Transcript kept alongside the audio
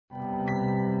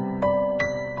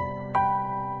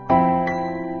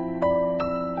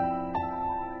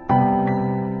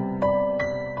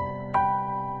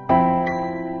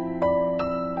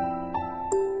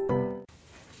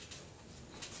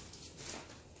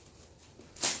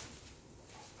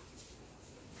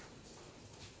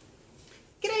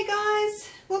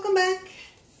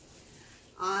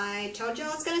told you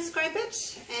I was going to scrape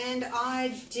it, and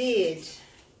I did.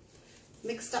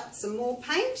 Mixed up some more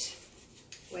paint.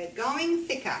 We're going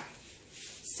thicker.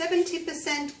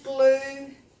 70%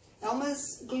 glue,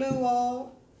 Elmer's glue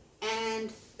oil,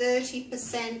 and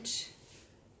 30%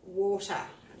 water.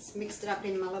 I just mixed it up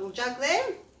in my little jug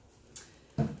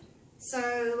there.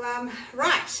 So,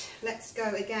 right, let's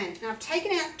go again. Now I've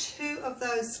taken out 2 of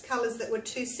those colours that were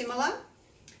too similar,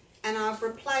 and I've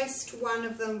replaced one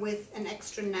of them with an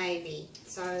extra navy.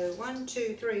 So 1,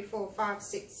 2, 3, 4, 5,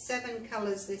 6, 7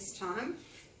 colours this time.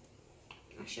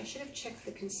 Actually, I should have checked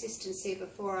the consistency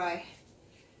before I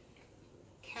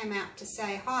came out to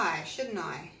say hi, shouldn't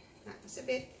I? That was a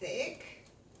bit thick.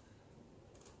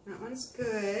 That one's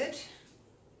good.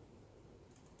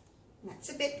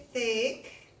 That's a bit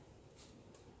thick.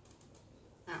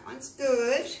 That one's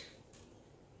good.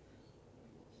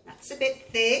 That's a bit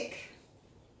thick.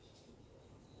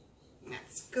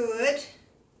 That's good.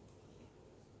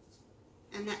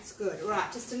 And that's good.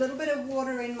 Right, just a little bit of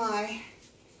water in my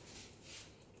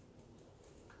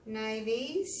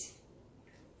navies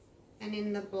and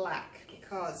in the black,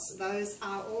 because those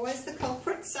are always the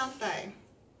culprits, aren't they?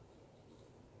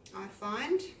 I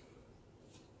find.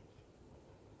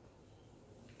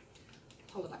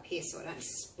 Hold it up here so I don't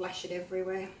splash it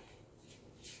everywhere.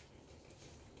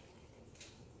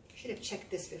 Should have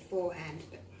checked this beforehand,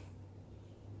 but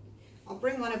I'll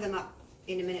bring one of them up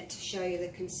in a minute to show you the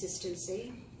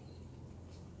consistency.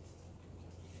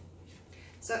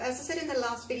 So as I said in the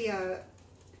last video,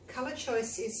 colour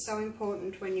choice is so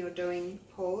important when you're doing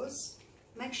pours.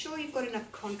 Make sure you've got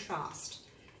enough contrast.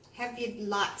 Have your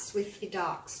lights with your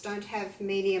darks. Don't have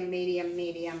medium, medium,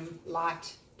 medium,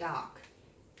 light, dark,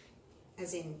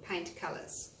 as in paint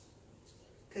colours,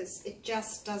 because it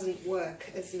just doesn't work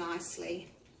as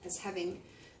nicely as having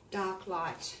dark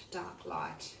light,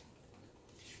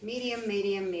 medium,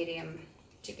 medium, medium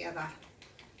together.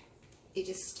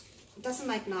 It doesn't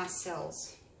make nice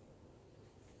cells.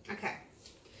 Okay.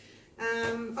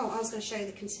 Oh, I was going to show you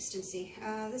the consistency.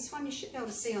 This one you should be able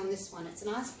to see on this one. It's a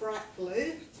nice bright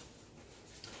blue.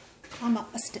 Climb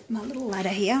up my little ladder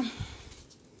here.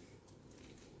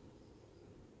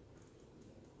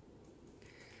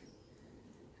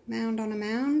 Mound on a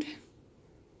mound.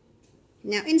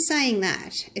 Now, in saying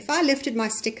that, if I lifted my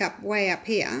stick up way up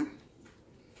here,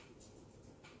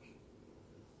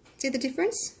 see the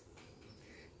difference?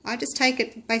 I just take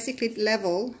it basically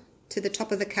level to the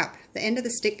top of the cup, the end of the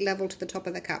stick level to the top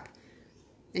of the cup,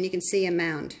 and you can see a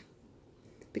mound,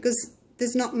 because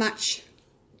there's not much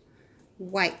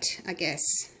weight, I guess,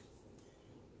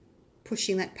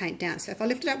 pushing that paint down. So if I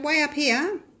lift it up way up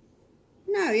here,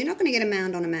 no, you're not going to get a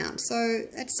mound on a mound. So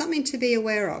that's something to be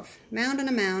aware of. Mound on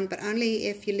a mound, but only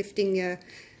if you're lifting your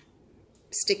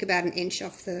stick about an inch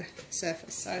off the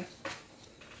surface. So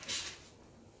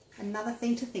another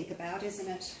thing to think about, isn't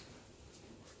it?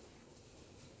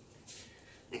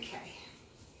 Okay.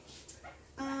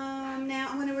 Now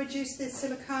I'm going to reduce this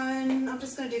silicone. I'm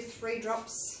just going to do 3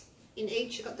 drops in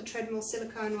each. I've got the treadmill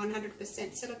silicone,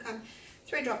 100% silicone.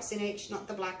 3 drops in each, not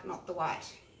the black, not the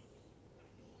white.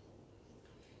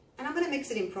 And I'm going to mix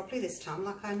it in properly this time,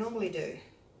 like I normally do.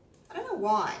 I don't know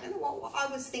why. I don't know what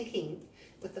I was thinking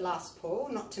with the last pour,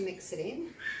 not to mix it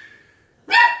in.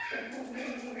 I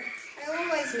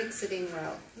always mix it in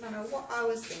well. I don't know what I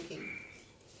was thinking.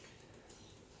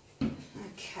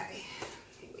 Okay,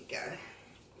 here we go.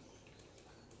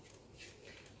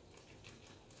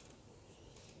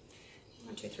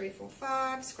 1, 2, 3, 4,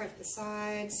 5. Scrape the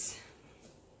sides.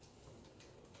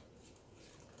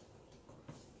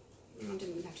 I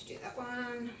didn't have to do that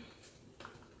one.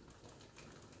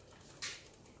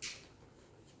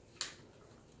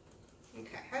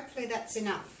 Okay, hopefully that's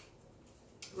enough.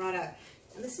 Righto.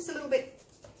 And this is a little bit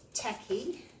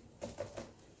tacky.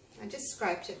 I just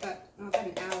scraped it, but about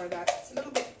an hour ago. It's a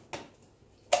little bit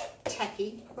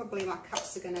tacky. Probably my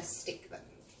cups are going to stick, but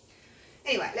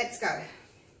anyway, let's go.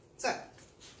 So,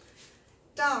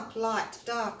 dark, light,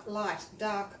 dark, light,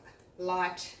 dark,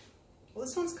 light. Well,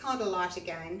 this one's kind of light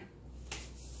again.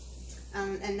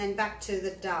 And then back to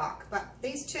the dark. But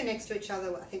these 2 next to each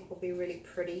other, I think, will be really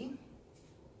pretty.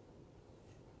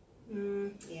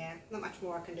 Yeah, not much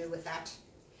more I can do with that.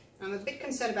 I'm a bit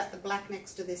concerned about the black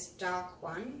next to this dark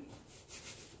one.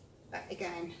 But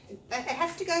again, it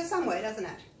has to go somewhere, doesn't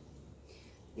it?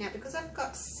 Now, because I've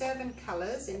got 7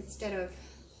 colours instead of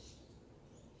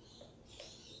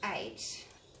 8,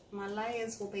 my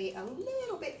layers will be a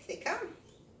little bit thicker.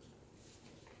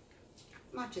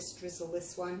 Might just drizzle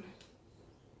this one.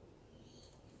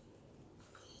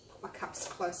 Put my cups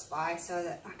close by so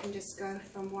that I can just go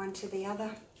from one to the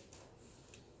other.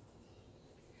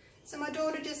 So my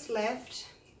daughter just left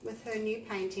with her new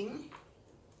painting,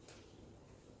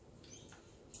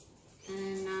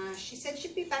 and she said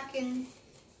she'd be back in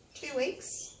 2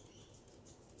 weeks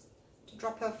to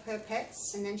drop off her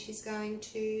pets, and then she's going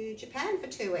to Japan for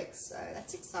 2 weeks, so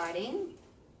that's exciting.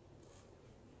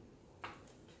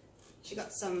 She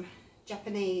got some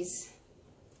Japanese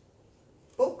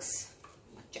books,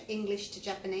 English to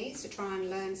Japanese, to try and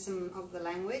learn some of the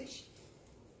language.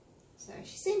 So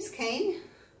she seems keen.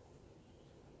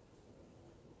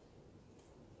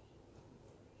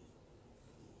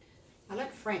 I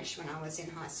learnt French when I was in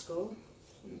high school.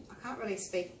 I can't really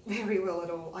speak very well at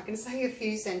all. I can say a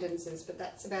few sentences, but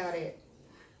that's about it.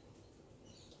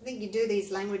 I think you do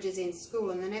these languages in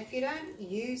school, and then if you don't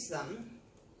use them,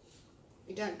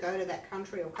 you don't go to that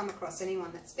country or come across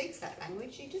anyone that speaks that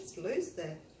language, you just lose the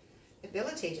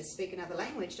ability to speak another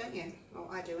language, don't you? Well,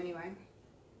 I do anyway.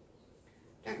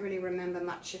 Don't really remember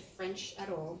much of French at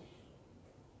all.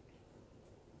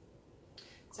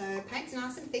 So paint's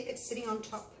nice and thick, it's sitting on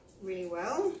top really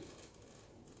well.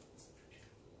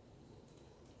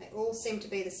 They all seem to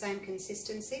be the same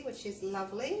consistency, which is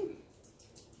lovely.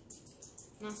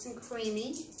 Nice and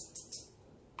creamy.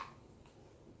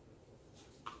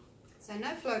 So no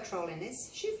Floetrol in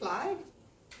this. Shoe fly,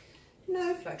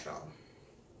 no Floetrol.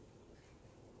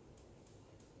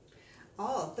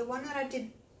 Oh, the one that I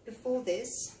did before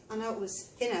this, I know it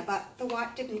was thinner, but the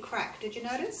white didn't crack. Did you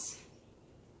notice?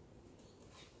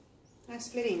 No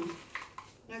splitting,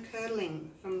 no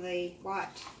curdling from the white.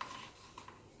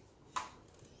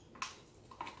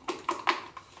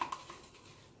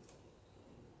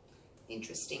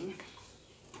 Interesting.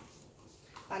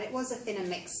 But it was a thinner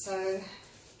mix, so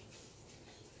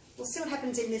we'll see what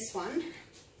happens in this one.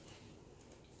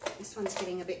 This one's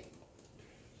getting a bit,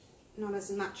 not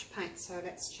as much paint, so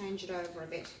let's change it over a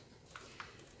bit.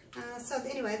 So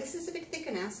anyway, this is a bit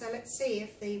thicker now, so let's see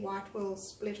if the white will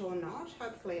split or not.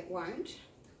 Hopefully it won't.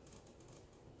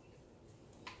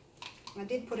 I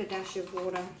did put a dash of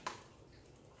water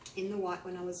in the white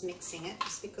when I was mixing it,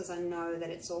 just because I know that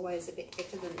it's always a bit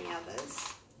thicker than the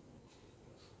others.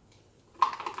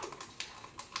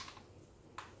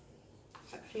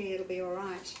 Hopefully it'll be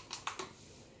alright.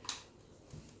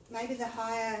 Maybe the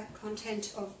higher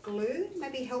content of glue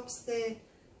maybe helps the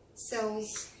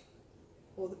cells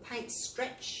or the paint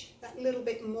stretch that little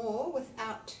bit more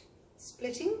without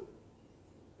splitting,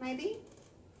 maybe.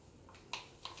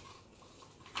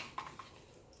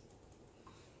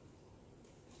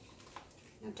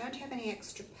 Now don't have any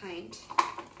extra paint.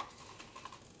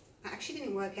 I actually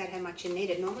didn't work out how much I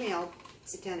needed. Normally I'll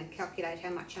sit down and calculate how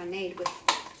much I need with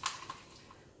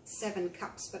 7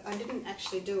 cups, but I didn't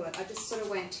actually do it. I just sort of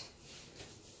went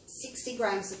 60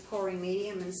 grams of pouring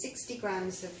medium and 60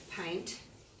 grams of paint,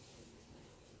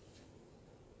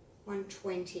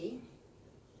 120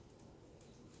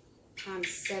 times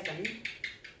 7.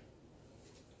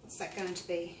 What's that going to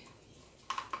be?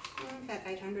 About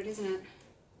 800, isn't it?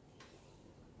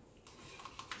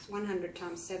 100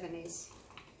 times 7 is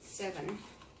 7.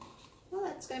 Well,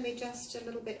 that's going to be just a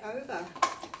little bit over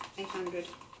 800.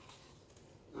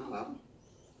 Oh well,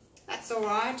 that's all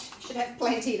right. Should have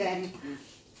plenty then.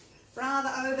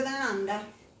 Rather over than under.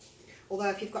 Although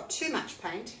if you've got too much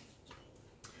paint,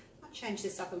 I'll change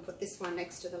this up and put this one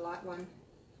next to the light one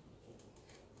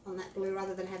on that blue,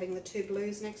 rather than having the 2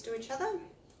 blues next to each other.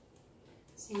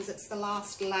 Seems it's the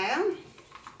last layer.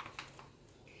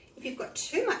 If you've got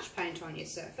too much paint on your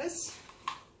surface,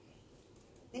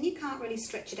 then you can't really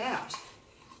stretch it out.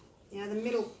 You know, the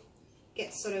middle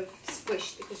gets sort of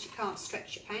squished because you can't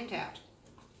stretch your paint out.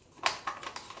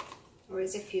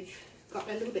 Whereas if you've got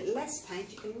a little bit less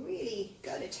paint, you can really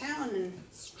go to town and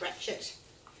stretch it.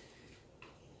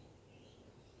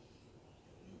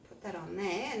 Put that on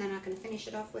there, and then I can finish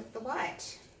it off with the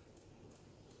white.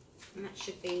 And that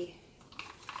should be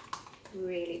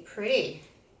really pretty.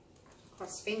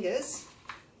 Cross fingers.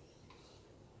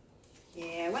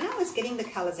 Yeah, when I was getting the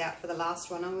colours out for the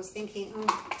last one, I was thinking,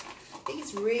 oh,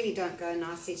 these really don't go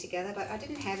nicely together, but I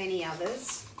didn't have any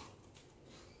others.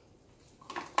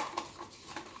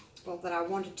 Well, that I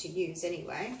wanted to use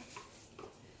anyway.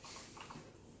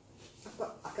 I've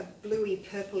got like a bluey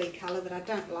purpley colour that I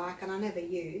don't like and I never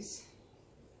use.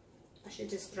 I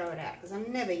should just throw it out because I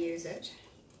never use it.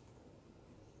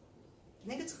 I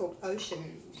think it's called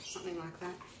Ocean or something like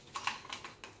that.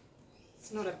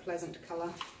 It's not a pleasant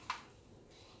colour.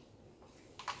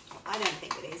 I don't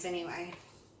think it is anyway.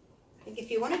 I think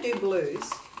if you want to do blues,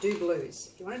 do blues.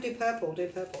 If you want to do purple, do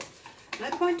purple. No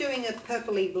point doing a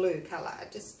purpley blue colour. I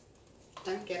just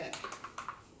don't get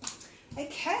it.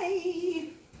 Okay.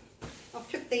 I'll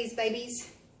flip these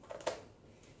babies.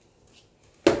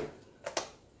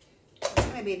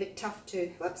 going to be a bit tough to,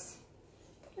 whoops,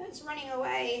 it's running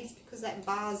away. It's because that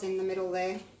bar's in the middle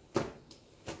there. I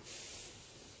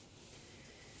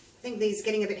think these are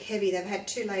getting a bit heavy. They've had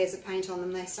 2 layers of paint on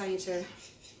them. They are starting to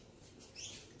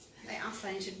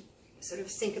sort of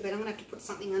sink a bit. I'm going to have to put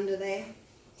something under there.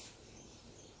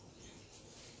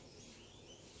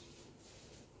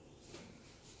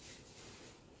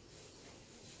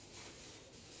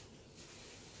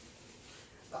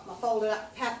 Got my folded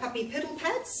up puppy piddle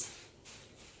pads,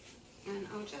 and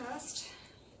I'll just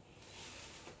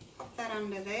pop that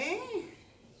under there,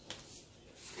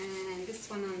 and this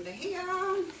one under here,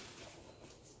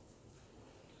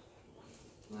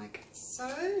 like so.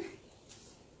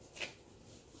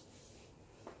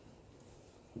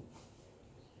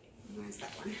 Where's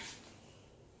that one?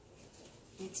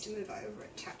 Needs to move over a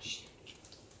touch.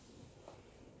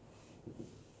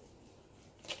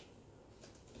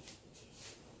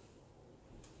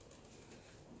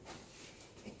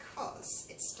 Because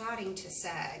it's starting to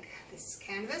sag, this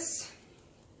canvas.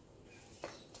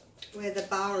 Where the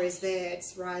bar is there,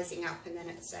 it's rising up and then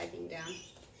it's sagging down.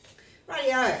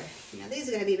 Rightio. Now these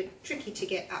are going to be a bit tricky to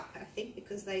get up, I think,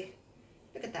 because they,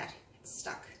 look at that, it's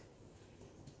stuck.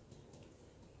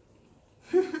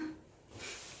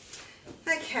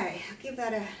 Okay, I'll give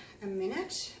that a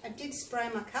minute. I did spray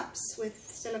my cups with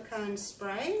silicone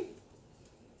spray,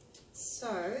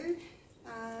 so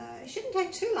it shouldn't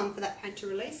take too long for that paint to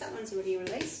release. That one's already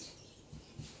released.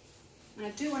 And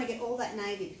I do want to get all that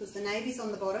navy because the navy's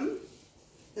on the bottom.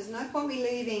 There's no point me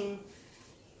leaving,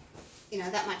 you know,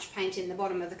 that much paint in the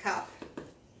bottom of the cup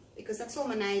because that's all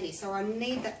my navy, so I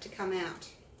need that to come out.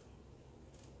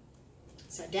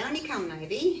 So down you come,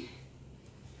 navy.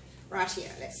 Right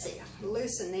here, let's see,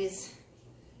 loosen these,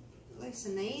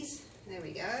 there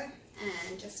we go,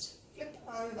 and just flip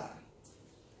over.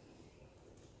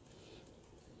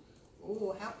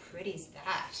 Oh, how pretty is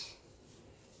that?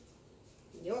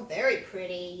 You're very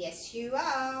pretty, yes you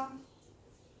are.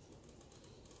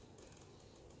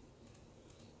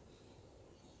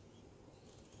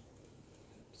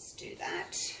 Just do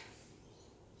that.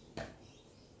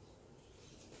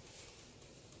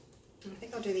 I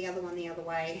think I'll do the other one the other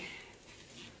way.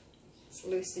 Just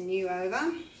loosen you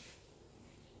over.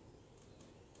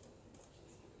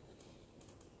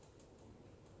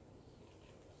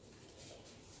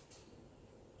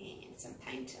 And some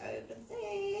paint over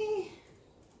there.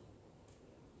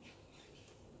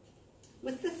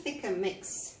 With the thicker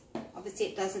mix, obviously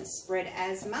it doesn't spread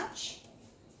as much.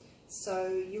 So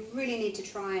you really need to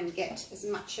try and get as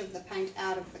much of the paint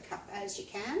out of the cup as you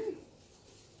can.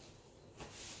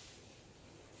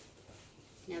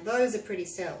 Now those are pretty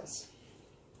cells.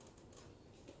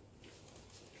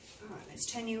 Alright, let's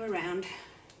turn you around.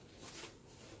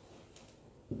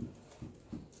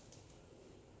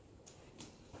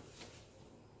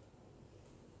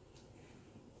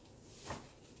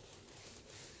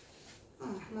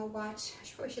 Oh, my white. I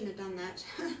probably shouldn't have done that.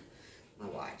 My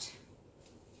white.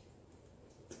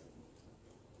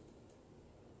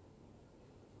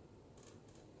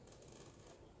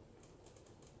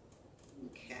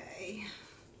 Okay.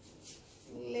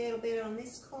 A little bit on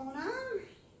this corner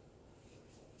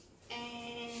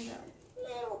and a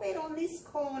little bit on this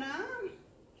corner,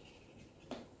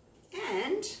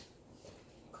 and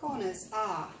corners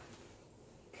are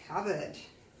covered.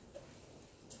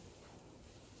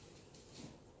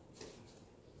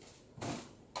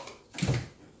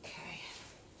 Okay.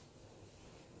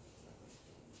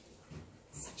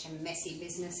 Such a messy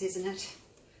business, isn't it?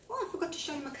 Oh, I forgot to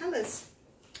show you my colours.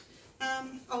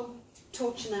 I'll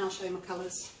torch and then I'll show you my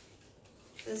colours.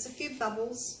 There's a few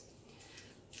bubbles.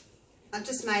 I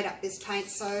just made up this paint,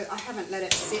 so I haven't let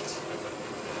it sit.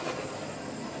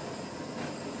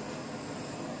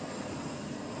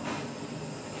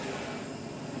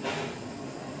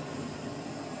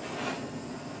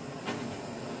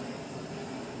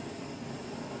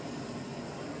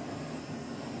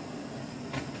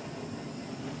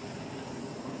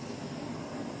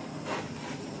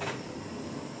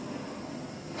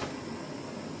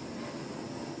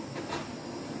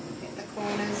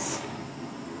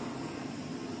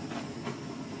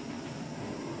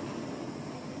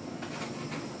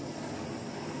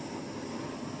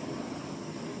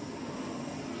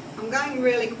 I'm going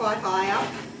really quite high up.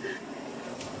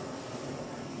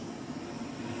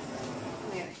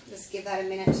 There, just give that a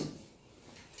minute.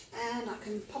 And I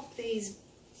can pop these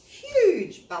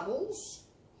huge bubbles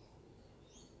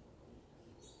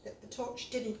that the torch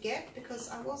didn't get because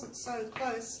I wasn't so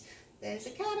close. There's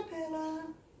a caterpillar.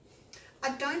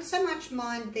 I don't so much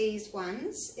mind these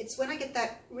ones. It's when I get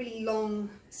that really long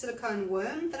silicone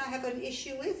worm that I have an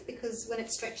issue with, because when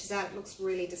it stretches out it looks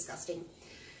really disgusting.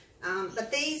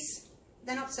 But these,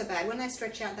 they're not so bad. When they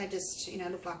stretch out, they just, you know,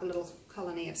 look like a little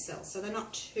colony of cells. So they're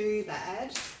not too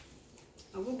bad.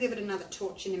 I will give it another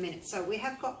torch in a minute. So we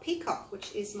have got Peacock,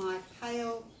 which is my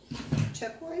pale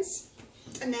turquoise.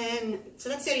 And then, so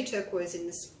that's the only turquoise in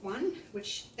this one,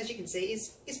 which, as you can see,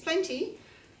 is plenty.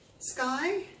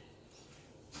 Sky.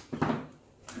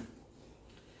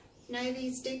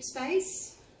 Navy's Deep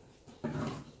Space.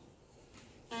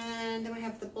 And then we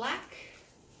have the black.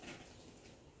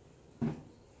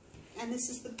 And this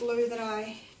is the blue that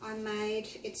I made.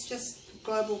 It's just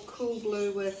global cool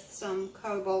blue with some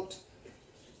cobalt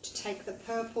to take the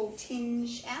purple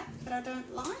tinge out that I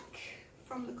don't like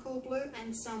from the cool blue,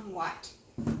 and some white.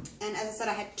 And as I said,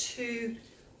 I had two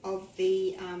of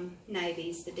the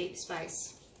navies, the Deep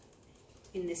Space,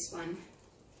 in this one.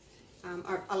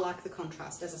 I like the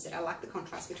contrast. As I said, I like the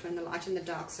contrast between the light and the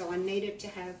dark, so I needed to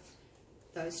have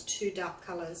those two dark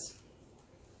colours.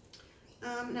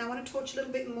 Now I want to torch a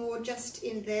little bit more just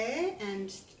in there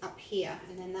and up here,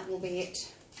 and then that will be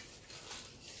it.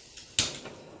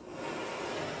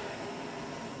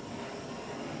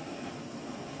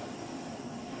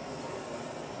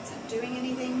 Is it doing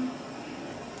anything?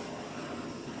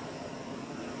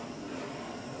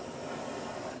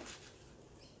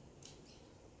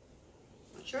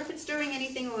 Not sure if it's doing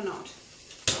anything or not.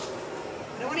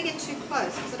 I don't want to get too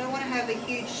close because I don't want to have a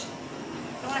huge,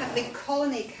 I don't want to have a big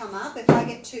colony come up if I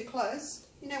get too close.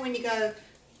 You know when you go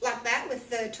like that with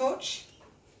the torch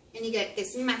and you get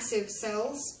this massive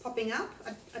cells popping up?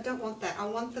 I don't want that. I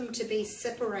want them to be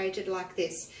separated like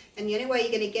this. And the only way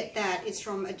you're going to get that is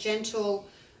from a gentle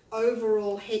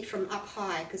overall heat from up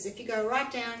high, because if you go right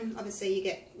down, obviously you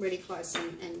get really close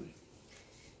and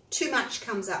too much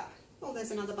comes up. Oh,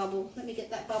 there's another bubble. Let me get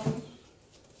that bubble.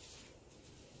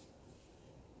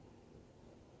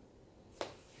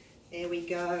 There we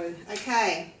go.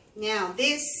 Okay, now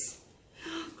this,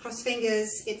 cross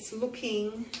fingers, it's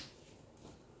looking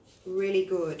really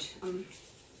good.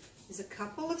 There's a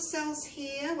couple of cells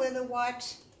here where the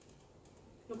white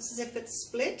looks as if it's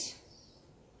split.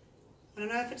 I don't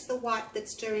know if it's the white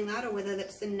that's doing that or whether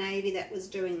that's the navy that was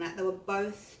doing that. They were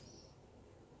both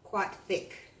quite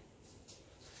thick.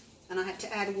 And I had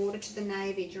to add water to the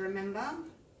navy, do you remember?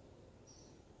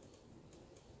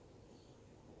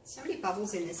 So many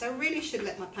bubbles in this. I really should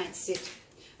let my paint sit.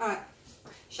 Alright,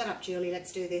 shut up Julie,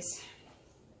 let's do this.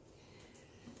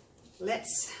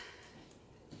 Let's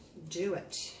do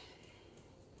it.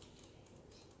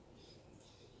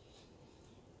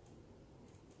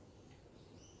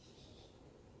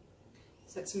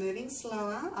 So it's moving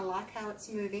slower. I like how it's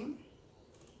moving.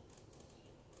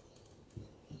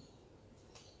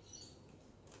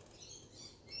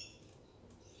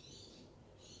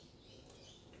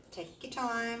 Take your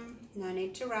time, no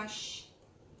need to rush.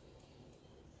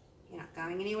 You're not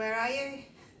going anywhere, are you?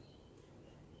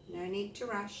 No need to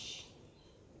rush.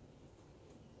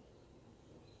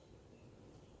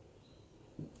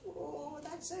 Oh,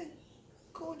 that's a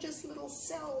gorgeous little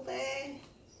cell there.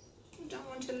 I don't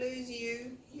want to lose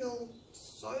you. You're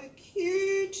so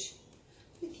cute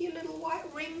with your little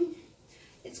white ring.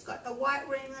 It's got a white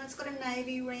ring, and it's got a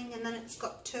navy ring, and then it's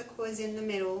got turquoise in the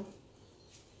middle.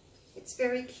 It's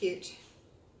very cute.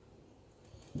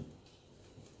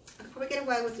 I could probably get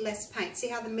away with less paint. See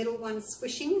how the middle one's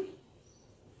squishing?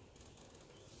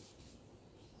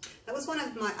 That was one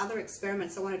of my other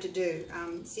experiments I wanted to do.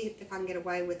 See if I can get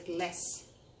away with less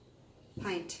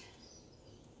paint.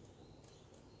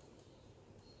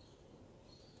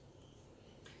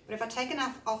 But if I take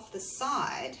enough off the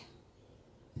side,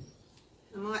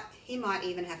 he might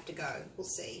even have to go. We'll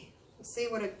see. We'll see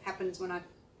what happens when I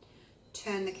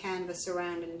turn the canvas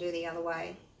around and do the other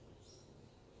way.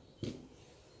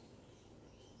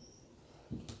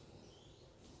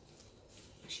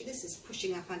 Actually, this is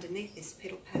pushing up underneath this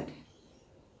petal pad.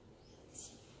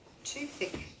 It's too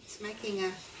thick. It's making a...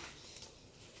 I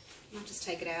might just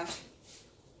take it out.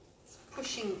 It's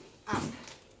pushing up.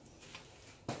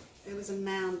 There was a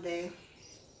mound there.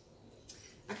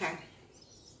 Okay.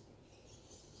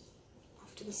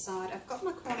 Off to the side. I've got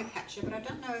my corner catcher, but I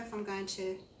don't know if I'm going to,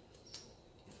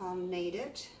 if I'll need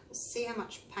it. We'll see how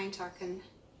much paint I can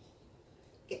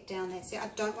get down there. See, I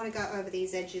don't want to go over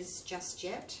these edges just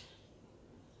yet.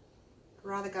 I'd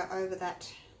rather go over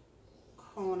that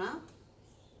corner.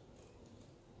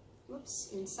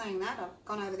 Whoops, in saying that, I've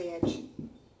gone over the edge.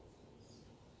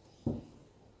 There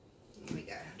we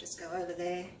go. I'll just go over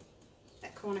there.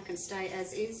 That corner can stay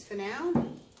as is for now.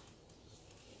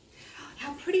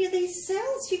 How pretty are these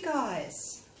cells, you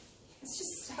guys? Let's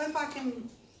just hope I can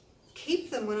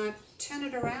keep them when I turn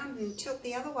it around and tilt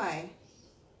the other way.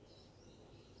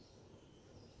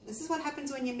 This is what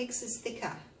happens when your mix is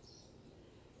thicker.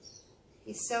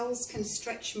 Your cells can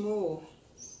stretch more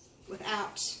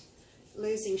without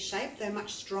losing shape. They're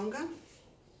much stronger.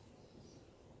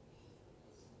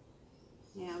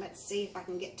 Now let's see if I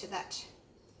can get to that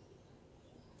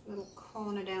little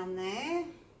corner down there.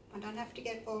 I don't have to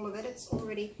get all of it, it's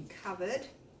already covered.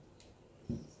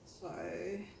 So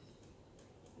I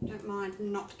don't mind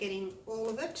not getting all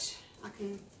of it. I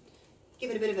can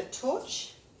give it a bit of a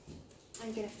torch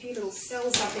and get a few little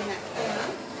cells up in that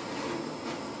corner.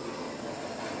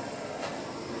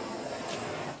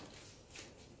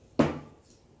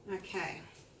 Okay,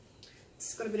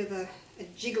 it's got a bit of a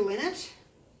jiggle in it.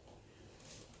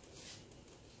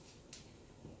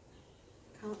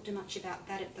 Can't do much about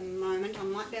that at the moment. I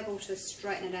might be able to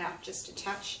straighten it out just a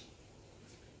touch.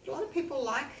 But a lot of people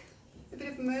like a bit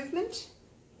of movement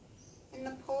in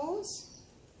the pores.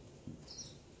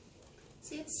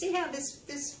 See how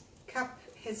this cup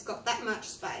has got that much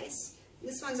space.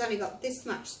 This one's only got this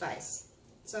much space.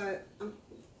 So I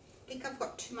think I've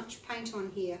got too much paint on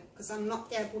here because I'm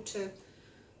not able to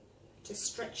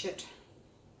stretch it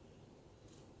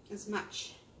as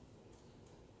much.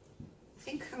 I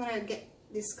think I'm going to get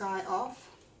this guy off.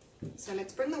 So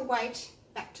let's bring the weight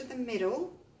back to the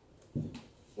middle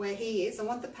where he is. I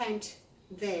want the paint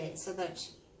there so that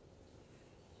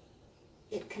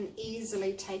it can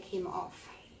easily take him off.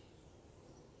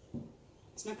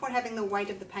 There's no point having the weight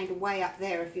of the paint way up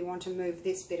there if you want to move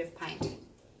this bit of paint.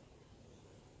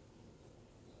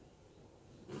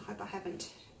 I hope I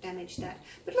haven't damaged that.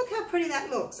 But look how pretty that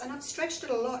looks, and I've stretched it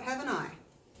a lot, haven't I?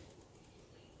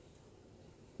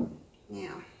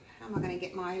 Now, how am I going to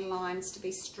get my lines to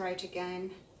be straight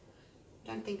again?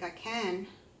 I don't think I can.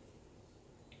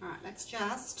 Alright, let's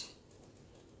just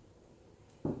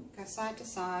go side to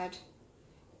side.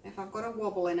 If I've got a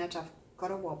wobble in it, I've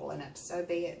got a wobble in it, so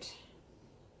be it.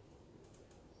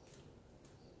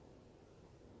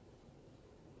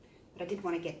 But I did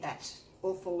want to get that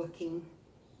awful looking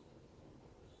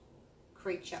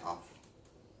creature off.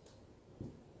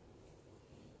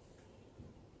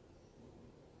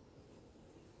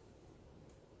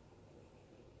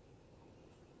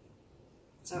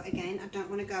 So again, I don't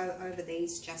want to go over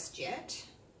these just yet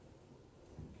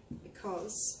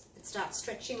because it starts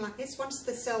stretching like this. Once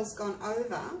the cell's gone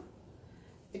over,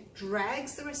 it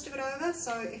drags the rest of it over.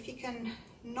 So if you can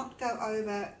not go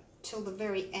over till the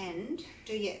very end,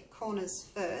 do your corners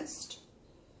first.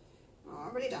 Oh,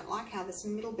 I really don't like how this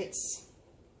middle bit's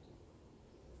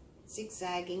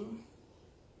zigzagging.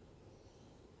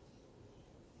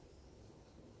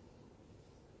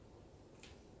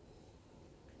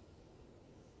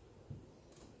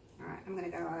 Alright, I'm going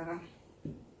to go over.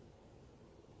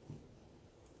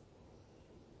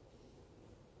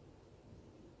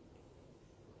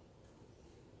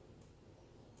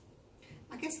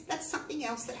 I guess that's something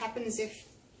else that happens if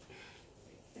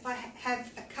I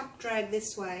have a cup drag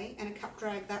this way and a cup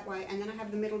drag that way, and then I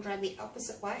have the middle drag the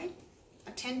opposite way.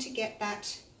 I tend to get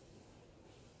that,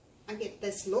 I get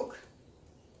this look.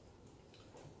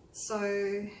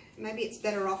 So maybe it's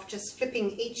better off just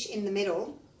flipping each in the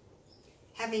middle,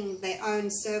 having their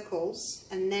own circles,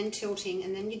 and then tilting,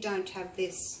 and then you don't have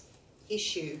this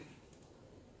issue.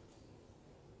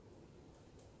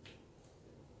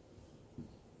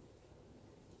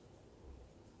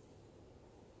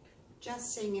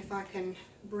 Just seeing if I can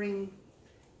bring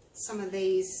some of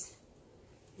these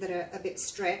that are a bit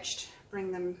stretched,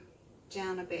 bring them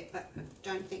down a bit, but I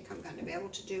don't think I'm going to be able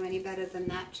to do any better than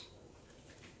that.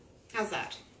 How's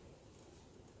that?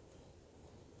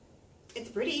 It's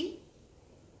pretty.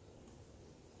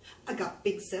 I got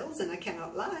big cells and I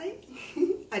cannot lie.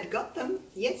 I'd got them,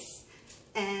 yes,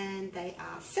 and they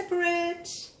are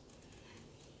separate.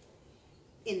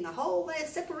 In the hole they're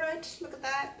separate. Look at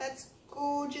that, that's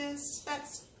gorgeous,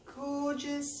 that's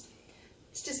gorgeous.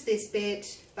 It's just this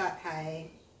bit, but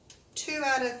hey, 2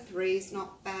 out of 3 is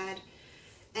not bad.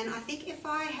 And I think if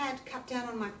I had cut down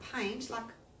on my paint, like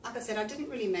I said, I didn't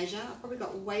really measure. I probably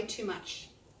got way too much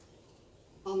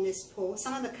on this pour.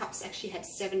 Some of the cups actually had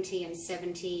 70 and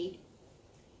 70.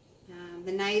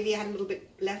 The navy I had a little bit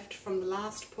left from the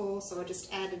last pour, so I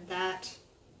just added that.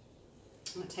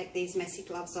 I'm going to take these messy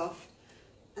gloves off,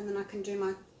 and then I can do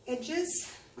my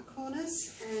edges, my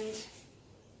corners,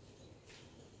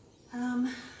 and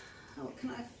what can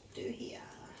I do here?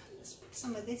 Let's put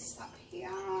some of this up here.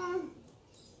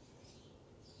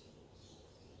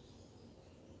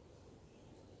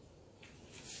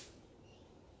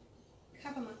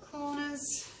 Cover my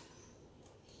corners.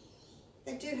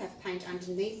 They do have paint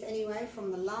underneath anyway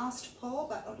from the last pour,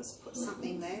 but I'll just put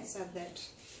something there so that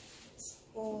it's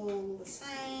all the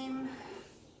same.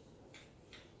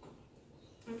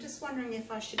 I'm just wondering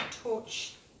if I should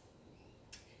torch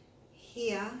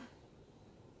here,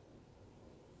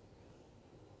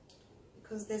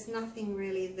 because there's nothing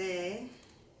really there.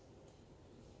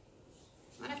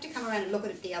 Might have to come around and look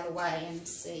at it the other way and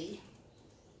see.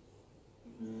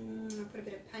 I'll put a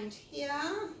bit of paint here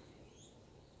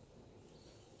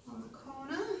on the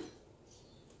corner,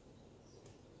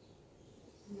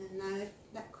 and then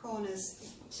that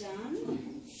corner's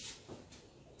done.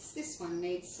 So this one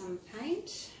needs some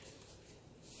paint.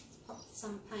 Let's pop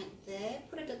some paint there,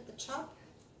 put it at the top,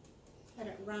 let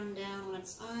it run down on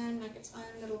its own, make its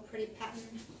own little pretty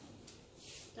pattern.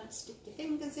 Don't stick your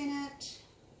fingers in it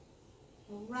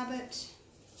or rub it.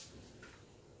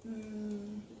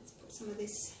 Let's put some of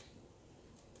this,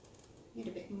 need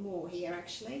a bit more here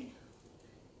actually.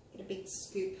 Get a big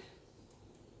scoop,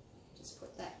 just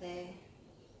put that there.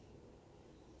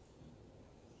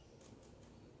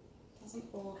 Doesn't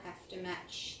all have to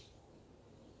match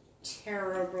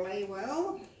terribly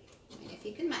well. I mean, if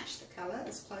you can match the colour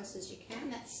as close as you can,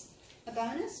 that's a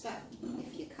bonus, but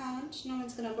if you can't, no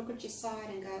one's going to look at your side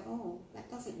and go, oh, that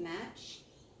doesn't match.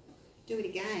 Do it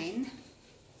again.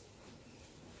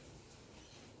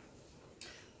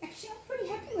 Actually, I'm pretty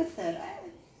happy with it.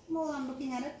 The more I'm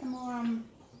looking at it, the more I'm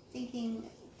thinking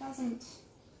it doesn't,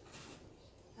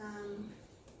 I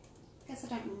guess I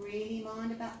don't really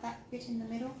mind about that bit in the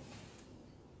middle.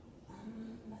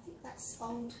 I think that's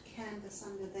old canvas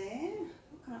under there.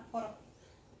 What can I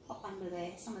pop under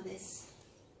there? Some of this.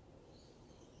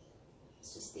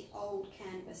 It's just the old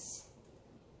canvas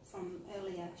from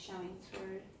earlier showing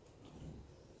through.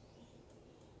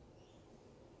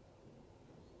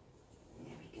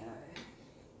 There we go.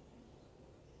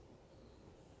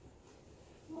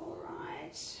 All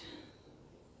right.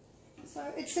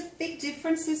 So it's a big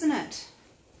difference, isn't it?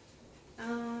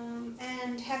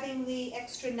 And having the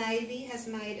extra navy has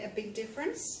made a big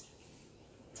difference.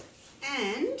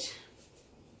 And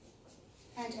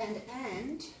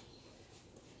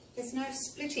there's no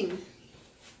splitting.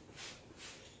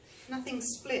 Nothing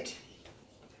split.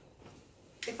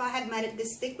 If I had made it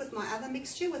this thick with my other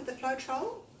mixture with the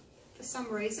Floetrol, for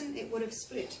some reason it would have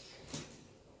split.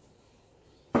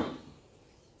 Oh,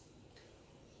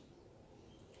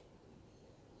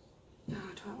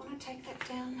 do I want to take that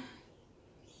down?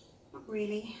 Not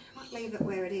really. I might leave it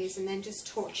where it is and then just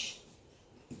torch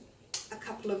a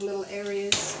couple of little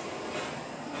areas.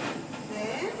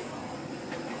 There,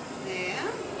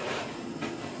 there,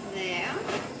 there.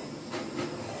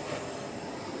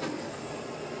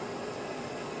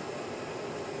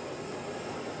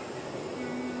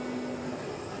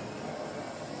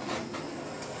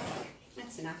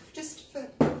 That's enough. Just for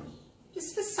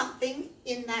something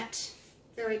in that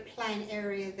very plain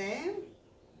area there.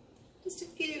 Just a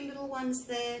few little ones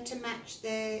there to match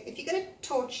there. If you're going to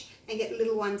torch and get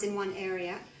little ones in one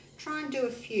area, try and do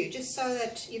a few, just so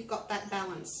that you've got that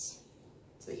balance.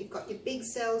 So that you've got your big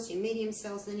cells, your medium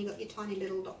cells, and then you've got your tiny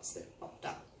little dots that popped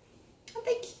up. Aren't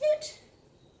they cute?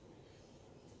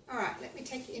 Alright, let me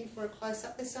take you in for a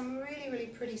close-up. There's some really, really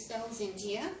pretty cells in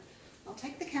here. I'll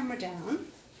take the camera down.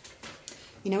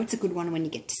 You know, it's a good one when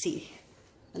you get to see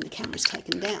when the camera's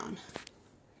taken down.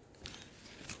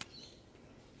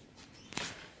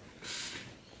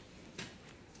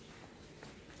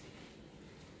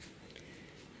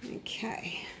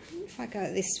 Okay, if I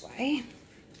go this way,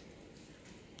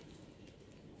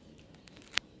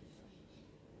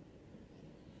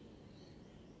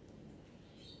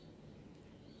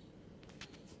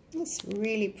 it's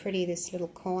really pretty, this little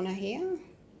corner here,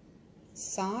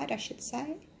 side I should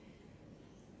say.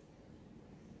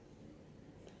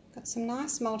 Got some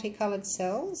nice multicolored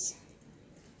cells.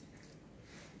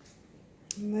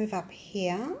 Move up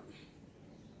here.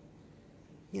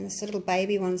 And there's little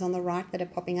baby ones on the right that are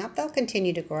popping up. They'll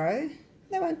continue to grow.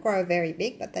 They won't grow very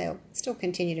big, but they'll still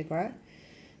continue to grow.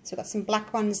 So I've got some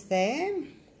black ones there.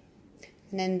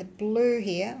 And then the blue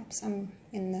here, oops, I'm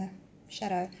in the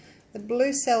shadow. The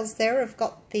blue cells there have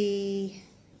got the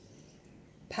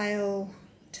pale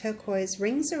turquoise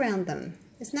rings around them.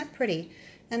 Isn't that pretty?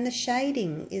 And the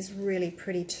shading is really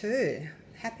pretty too.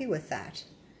 Happy with that.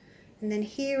 And then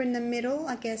here in the middle,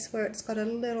 I guess where it's got a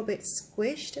little bit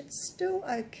squished, it's still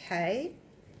okay.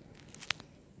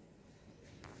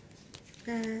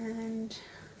 And,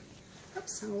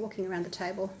 oops, I'm walking around the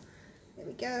table. There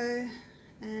we go.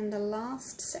 And the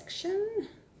last section.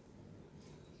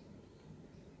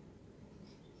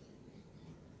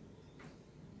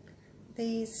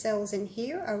 These cells in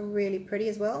here are really pretty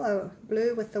as well, are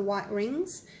blue with the white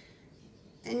rings.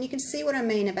 And you can see what I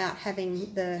mean about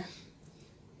having the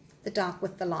dark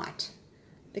with the light,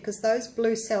 because those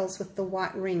blue cells with the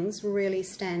white rings really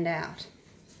stand out.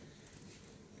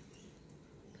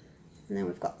 And then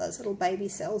we've got those little baby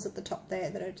cells at the top there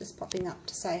that are just popping up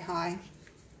to say hi.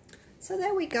 So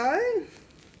there we go.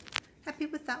 Happy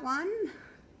with that one.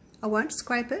 I won't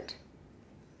scrape it.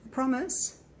 I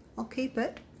promise. I'll keep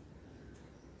it.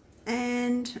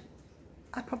 And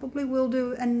I probably will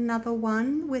do another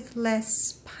one with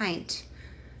less paint,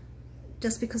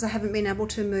 just because I haven't been able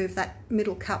to move that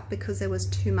middle cup because there was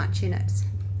too much in it.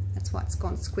 That's why it's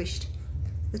gone squished.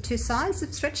 The two sides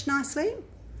have stretched nicely,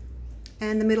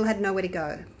 and the middle had nowhere to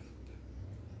go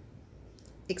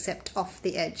except off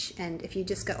the edge, and if you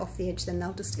just go off the edge then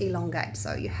they'll just elongate,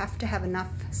 so you have to have enough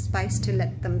space to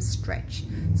let them stretch.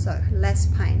 So less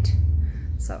paint.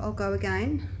 So I'll go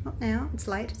again, not now, it's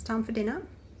late, it's time for dinner,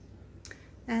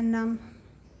 and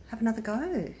have another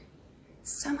go.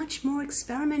 So much more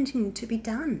experimenting to be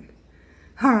done.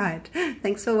 Alright,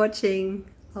 thanks for watching.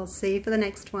 I'll see you for the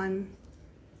next one.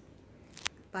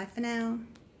 Bye for now.